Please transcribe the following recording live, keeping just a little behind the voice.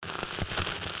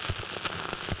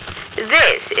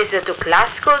This is the Tuklas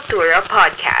Kultura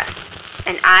podcast,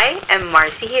 and I am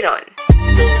Marcy Hiron.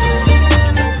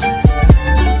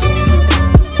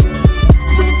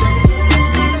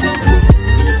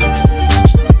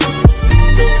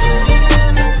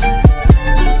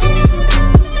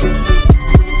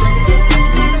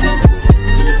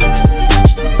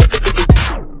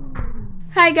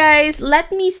 Hi guys,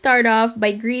 let me start off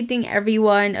by greeting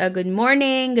everyone a good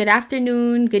morning, good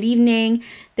afternoon, good evening,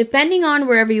 depending on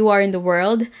wherever you are in the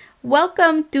world.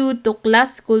 Welcome to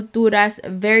Tuklas Kultura's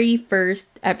very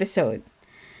first episode.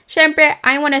 Syempre,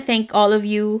 I want to thank all of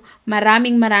you.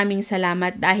 Maraming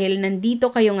salamat dahil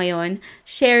nandito kayo ngayon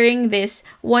sharing this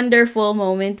wonderful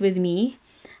moment with me.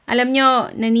 Alam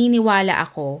nyo, naniniwala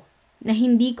ako na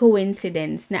hindi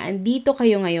coincidence na andito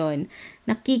kayo ngayon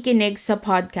nakikinig sa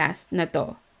podcast na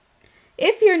to.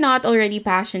 If you're not already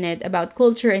passionate about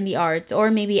culture and the arts or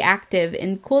maybe active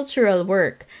in cultural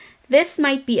work, this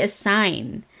might be a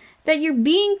sign that you're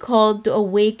being called to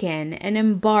awaken and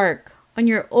embark on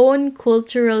your own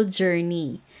cultural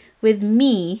journey with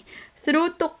me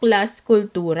through Tuklas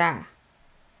Kultura.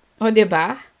 O,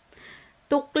 diba?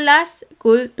 Tuklas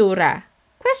Kultura.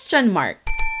 Question mark.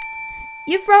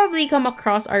 You've probably come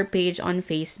across our page on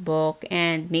Facebook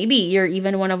and maybe you're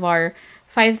even one of our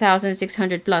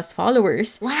 5,600 plus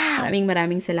followers. Wow!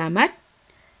 Maraming salamat.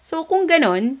 So kung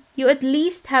ganon, you at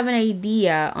least have an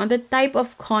idea on the type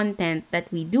of content that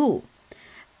we do.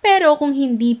 Pero kung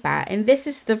hindi pa, and this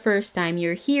is the first time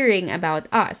you're hearing about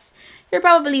us, you're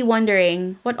probably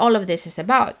wondering what all of this is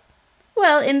about.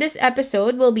 Well, in this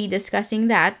episode, we'll be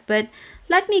discussing that, but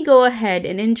let me go ahead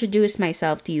and introduce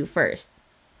myself to you first.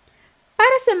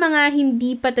 Para sa mga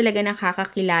hindi pa talaga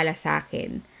nakakakilala sa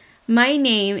akin, my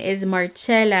name is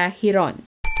Marcela Hiron.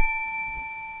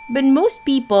 But most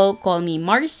people call me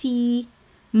Marcy,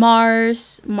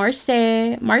 Mars,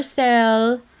 Marce,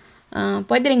 Marcel,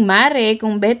 pwede ring Mare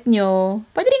kung bet nyo,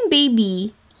 pwede ring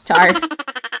baby, char.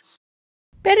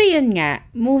 Pero yun nga,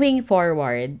 moving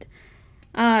forward,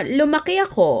 lumaki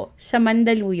ako sa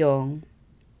Mandaluyong,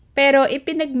 pero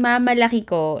ipinagmamalaki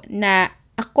ko na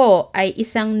ako ay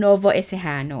isang Novo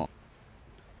Ecijano.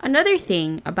 Another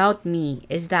thing about me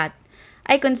is that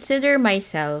I consider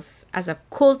myself as a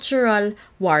cultural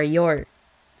warrior.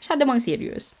 Masyado bang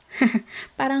serious?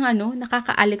 Parang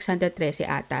nakaka-Alexandra 13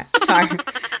 ata. Char.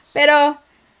 Pero,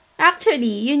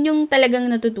 actually, yun yung talagang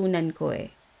natutunan ko eh.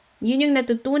 Yun yung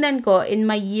natutunan ko in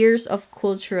my years of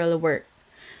cultural work.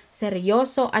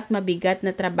 Seryoso at mabigat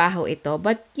na trabaho ito,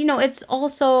 but it's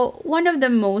also one of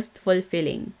the most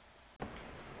fulfilling.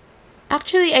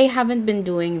 Actually, I haven't been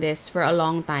doing this for a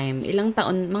long time.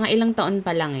 Mga ilang taon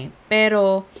pa lang eh.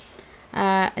 Pero,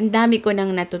 ang dami ko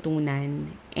nang natutunan.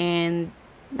 And,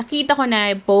 nakita ko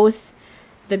na both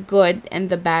the good and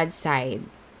the bad side.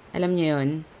 Alam niyo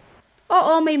yun?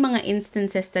 Oo, may mga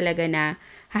instances talaga na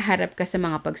haharap ka sa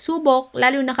mga pagsubok,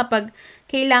 lalo na kapag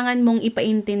kailangan mong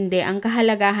ipaintindi ang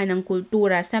kahalagahan ng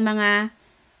kultura sa mga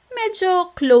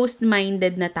medyo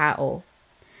closed-minded na tao.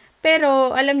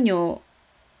 Pero, alam nyo,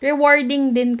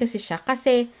 rewarding din kasi siya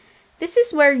kasi this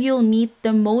is where you'll meet the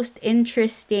most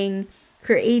interesting,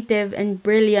 creative, and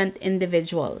brilliant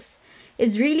individuals.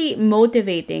 It's really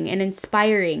motivating and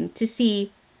inspiring to see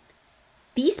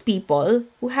these people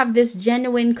who have this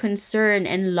genuine concern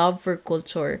and love for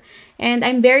culture. And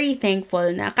I'm very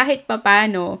thankful na kahit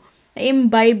papano,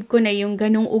 na-imbibe ko na yung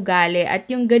ganong ugali at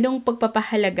yung ganong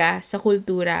pagpapahalaga sa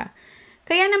kultura.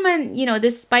 Kaya naman,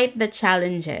 despite the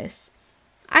challenges,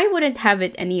 I wouldn't have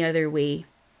it any other way.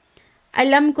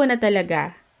 Alam ko na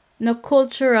talaga na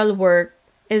cultural work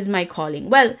is my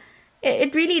calling. Well,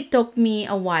 it really took me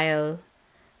a while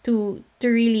to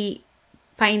really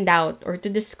find out or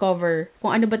to discover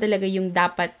kung ano ba talaga yung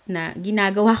dapat na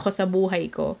ginagawa ko sa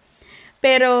buhay ko.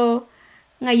 Pero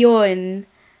ngayon,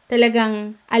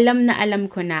 talagang alam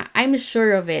ko na, I'm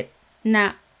sure of it,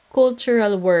 na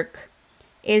cultural work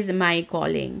is my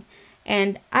calling.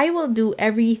 And I will do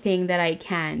everything that I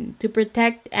can to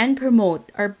protect and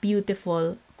promote our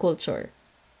beautiful culture.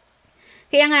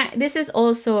 Kaya nga, this is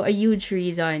also a huge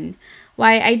reason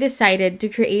why I decided to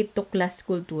create Tuklas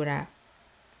Kultura.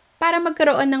 Para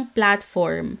magkaroon ng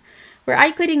platform where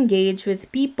I could engage with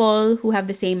people who have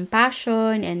the same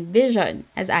passion and vision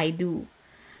as I do.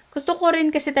 Gusto ko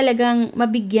rin kasi talagang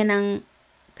mabigyan ng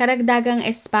karagdagang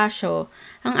espasyo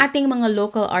ang ating mga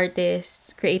local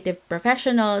artists, creative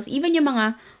professionals, even yung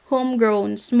mga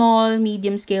homegrown, small,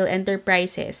 medium-scale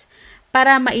enterprises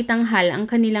para maitanghal ang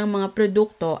kanilang mga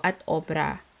produkto at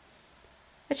obra.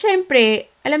 At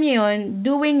syempre, alam niyo yun,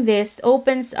 doing this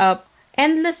opens up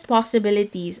endless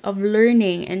possibilities of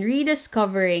learning and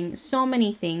rediscovering so many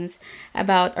things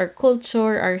about our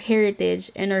culture, our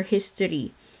heritage, and our history.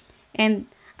 And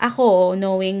ako,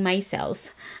 knowing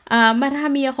myself,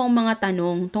 marami akong mga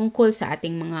tanong tungkol sa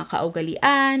ating mga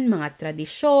kaugalian, mga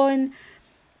tradisyon,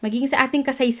 maging sa ating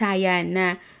kasaysayan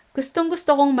na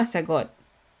gustong-gusto kong masagot.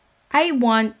 I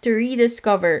want to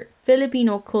rediscover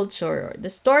Filipino culture,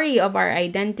 the story of our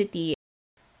identity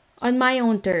on my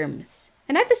own terms.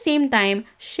 And at the same time,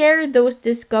 share those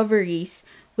discoveries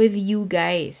with you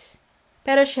guys.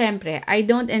 Pero syempre, I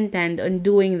don't intend on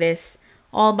doing this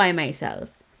all by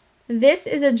myself. This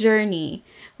is a journey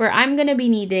where I'm gonna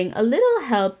be needing a little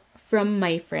help from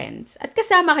my friends. At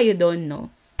kasama kayo doon,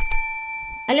 no?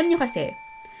 Alam nyo kasi,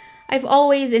 I've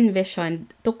always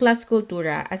envisioned Tuklas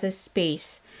Kultura as a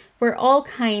space where all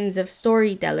kinds of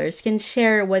storytellers can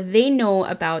share what they know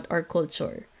about our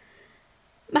culture.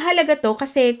 Mahalaga to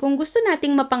kasi kung gusto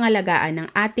nating mapangalagaan ang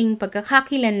ating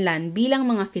pagkakakilanlan bilang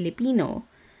mga Filipino,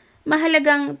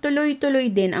 mahalagang tuloy-tuloy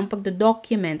din ang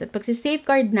pagdodocument at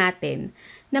pagsisafeguard natin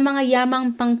ng mga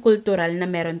yamang pangkultural na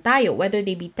meron tayo, whether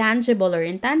they be tangible or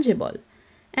intangible.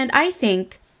 And I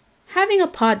think having a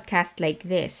podcast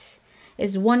like this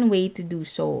is one way to do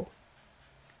so.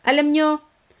 Alam nyo,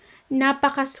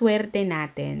 napakaswerte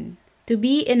natin to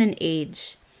be in an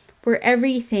age where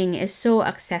everything is so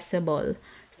accessible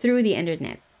through the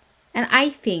internet. And I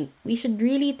think we should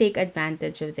really take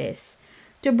advantage of this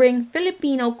to bring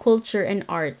Filipino culture and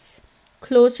arts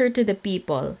closer to the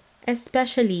people,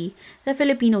 especially the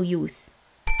Filipino youth.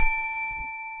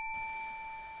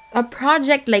 A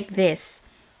project like this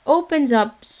opens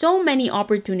up so many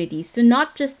opportunities to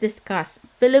not just discuss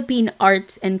Philippine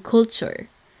arts and culture.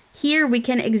 Here we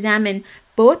can examine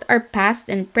both our past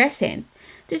and present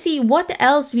to see what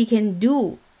else we can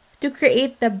do to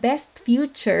create the best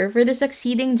future for the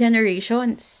succeeding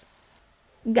generations.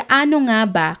 Gaano nga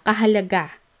ba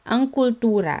kahalaga ang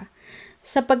kultura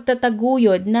sa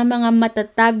pagtataguyod ng mga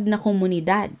matatag na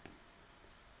komunidad?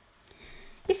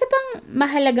 Isa pang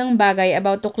mahalagang bagay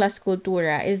about Tuklas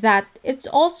Kultura is that it's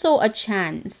also a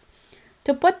chance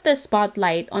to put the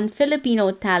spotlight on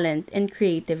Filipino talent and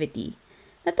creativity.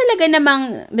 Na talaga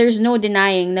namang there's no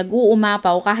denying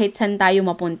nag-uumapaw kahit saan tayo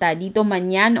mapunta, dito man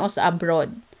yan o sa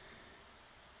abroad.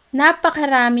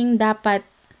 Napakaraming dapat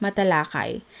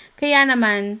matalakay. Kaya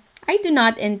naman, I do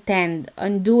not intend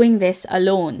on doing this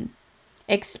alone.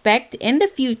 Expect in the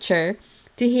future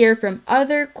to hear from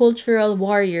other cultural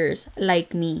warriors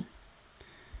like me.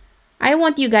 I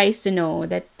want you guys to know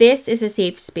that this is a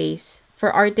safe space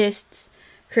for artists,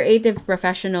 creative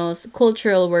professionals,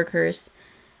 cultural workers,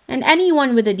 and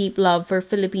anyone with a deep love for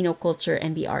Filipino culture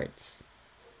and the arts.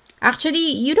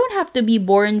 Actually, you don't have to be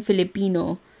born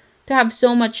Filipino to have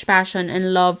so much passion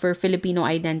and love for Filipino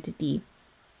identity.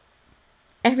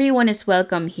 Everyone is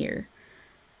welcome here.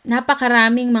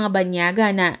 Napakaraming mga banyaga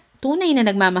na tunay na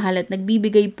nagmamahal at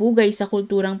nagbibigay pugay sa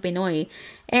kulturang Pinoy.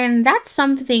 And that's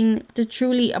something to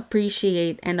truly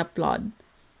appreciate and applaud.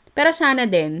 Pero sana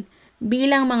din,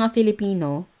 bilang mga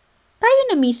Filipino, tayo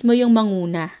na mismo yung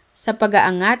manguna sa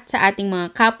pag-aangat sa ating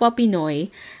mga kapwa Pinoy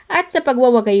at sa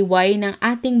pagwawagayway ng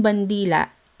ating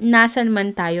bandila nasan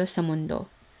man tayo sa mundo.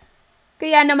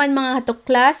 Kaya naman mga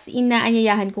katuklas,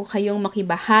 inaanyayahan ko kayong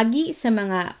makibahagi sa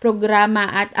mga programa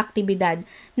at aktibidad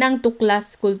ng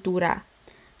Tuklas Kultura.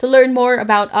 To learn more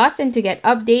about us and to get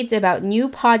updates about new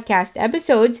podcast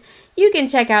episodes, you can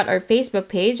check out our Facebook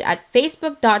page at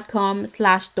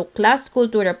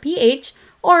facebook.com/tuklaskulturaph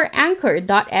or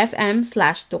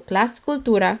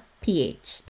anchor.fm/tuklaskulturaph.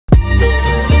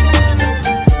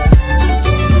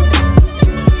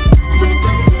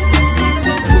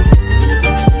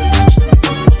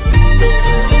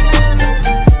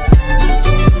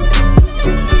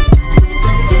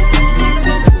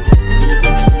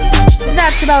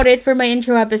 That's about it for my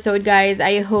intro episode, guys.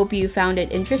 I hope you found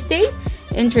it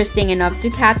interesting enough to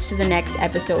catch the next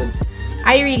episodes.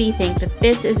 I really think that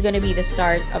this is gonna be the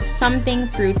start of something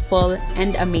fruitful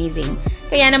and amazing.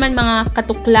 Kaya naman mga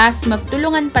katuklas,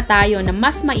 magtulungan pa tayo na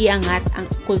mas maiangat ang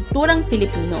kulturang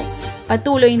Filipino.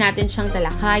 Patuloy natin siyang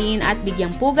talakayin at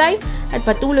bigyang pugay at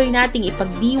patuloy nating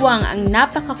ipagdiwang ang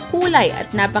napakakulay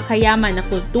at napakayaman na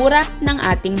kultura ng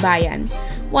ating bayan.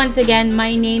 Once again,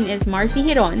 my name is Marcy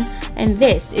Hiron and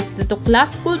this is the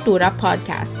Tuklas Kultura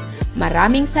Podcast.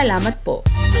 Maraming salamat po.